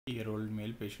Year-old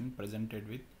male patient presented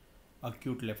with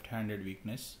acute left-handed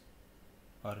weakness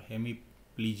or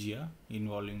hemiplegia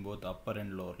involving both upper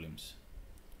and lower limbs.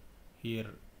 Here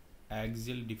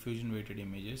axial diffusion weighted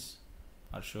images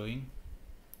are showing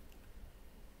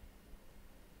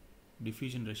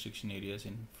diffusion restriction areas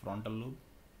in frontal lobe,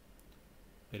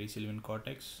 perisylvian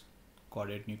cortex,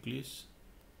 caudate nucleus,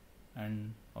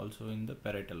 and also in the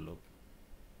parietal lobe.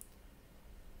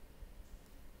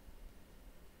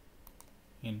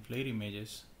 In FLAIR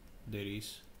images, there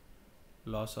is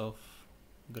loss of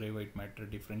gray white matter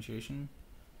differentiation,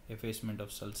 effacement of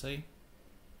sulci,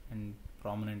 and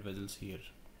prominent vessels here.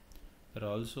 There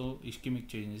are also ischemic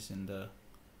changes in the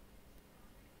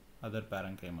other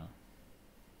parenchyma.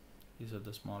 These are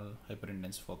the small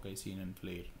hyperintense foci seen in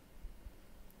FLAIR.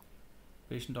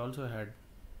 Patient also had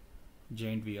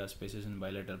giant VR spaces in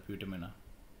bilateral putamen.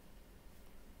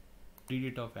 Read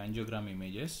it of angiogram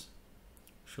images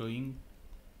showing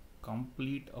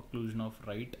complete occlusion of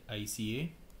right ICA.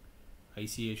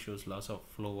 ICA shows loss of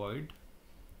flow void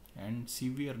and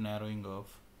severe narrowing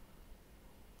of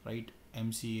right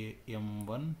MCA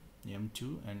M1,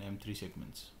 M2 and M3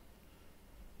 segments.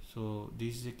 So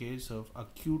this is a case of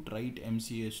acute right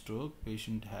MCA stroke.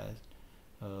 Patient has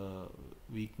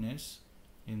weakness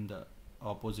in the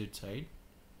opposite side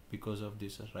because of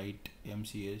this right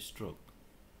MCA stroke.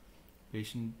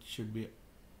 Patient should be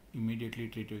immediately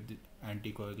treated with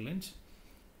anticoagulants,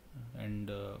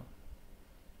 and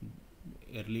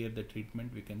earlier the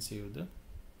treatment we can save the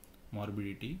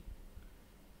morbidity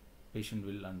patient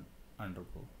will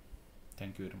undergo.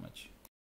 Thank you very much.